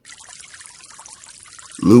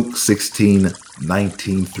Luke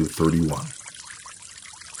 16:19 through 31.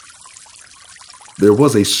 There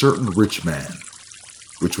was a certain rich man,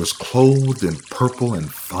 which was clothed in purple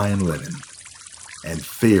and fine linen, and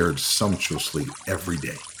fared sumptuously every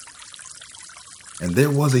day. And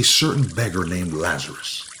there was a certain beggar named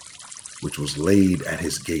Lazarus, which was laid at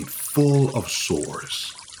his gate full of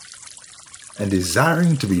sores, and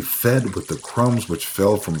desiring to be fed with the crumbs which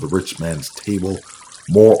fell from the rich man's table.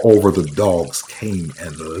 Moreover, the dogs came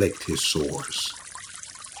and licked his sores.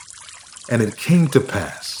 And it came to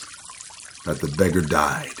pass that the beggar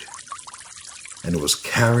died, and was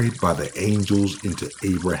carried by the angels into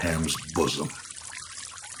Abraham's bosom.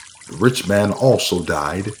 The rich man also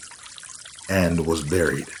died and was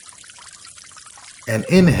buried. And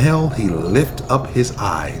in hell he lift up his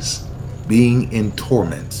eyes, being in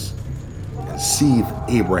torments, and seeth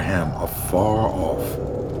Abraham afar off,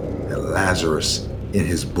 and Lazarus in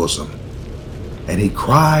his bosom. And he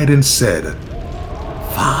cried and said,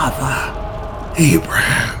 Father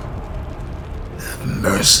Abraham, have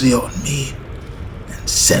mercy on me, and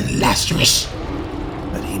send Lazarus,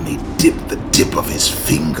 that he may dip the tip of his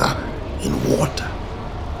finger in water,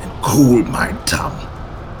 and cool my tongue,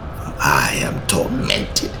 for I am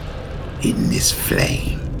tormented in this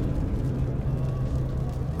flame.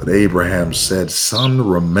 But Abraham said, Son,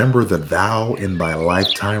 remember that thou in thy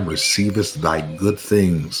lifetime receivest thy good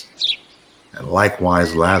things, and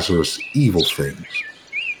likewise Lazarus evil things.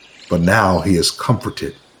 But now he is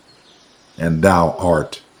comforted, and thou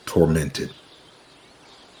art tormented.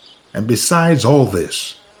 And besides all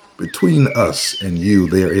this, between us and you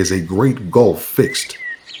there is a great gulf fixed,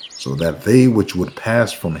 so that they which would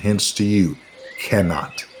pass from hence to you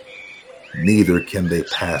cannot, neither can they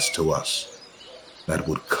pass to us that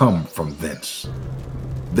would come from thence.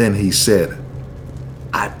 Then he said,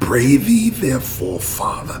 I pray thee therefore,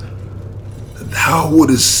 Father, that thou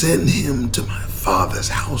wouldest send him to my father's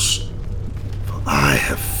house, for I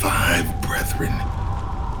have 5 brethren,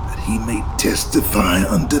 that he may testify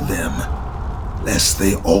unto them, lest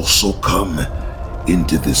they also come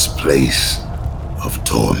into this place of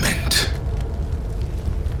torment.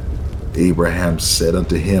 Abraham said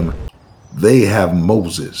unto him, They have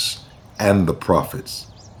Moses and the prophets.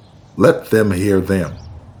 Let them hear them.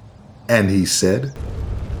 And he said,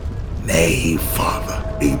 Nay, Father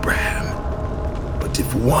Abraham, but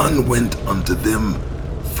if one went unto them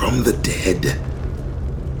from the dead,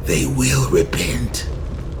 they will repent.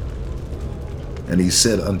 And he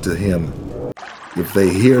said unto him, If they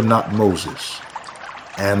hear not Moses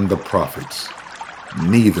and the prophets,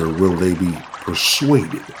 neither will they be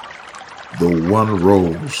persuaded, though one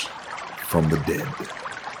rose from the dead.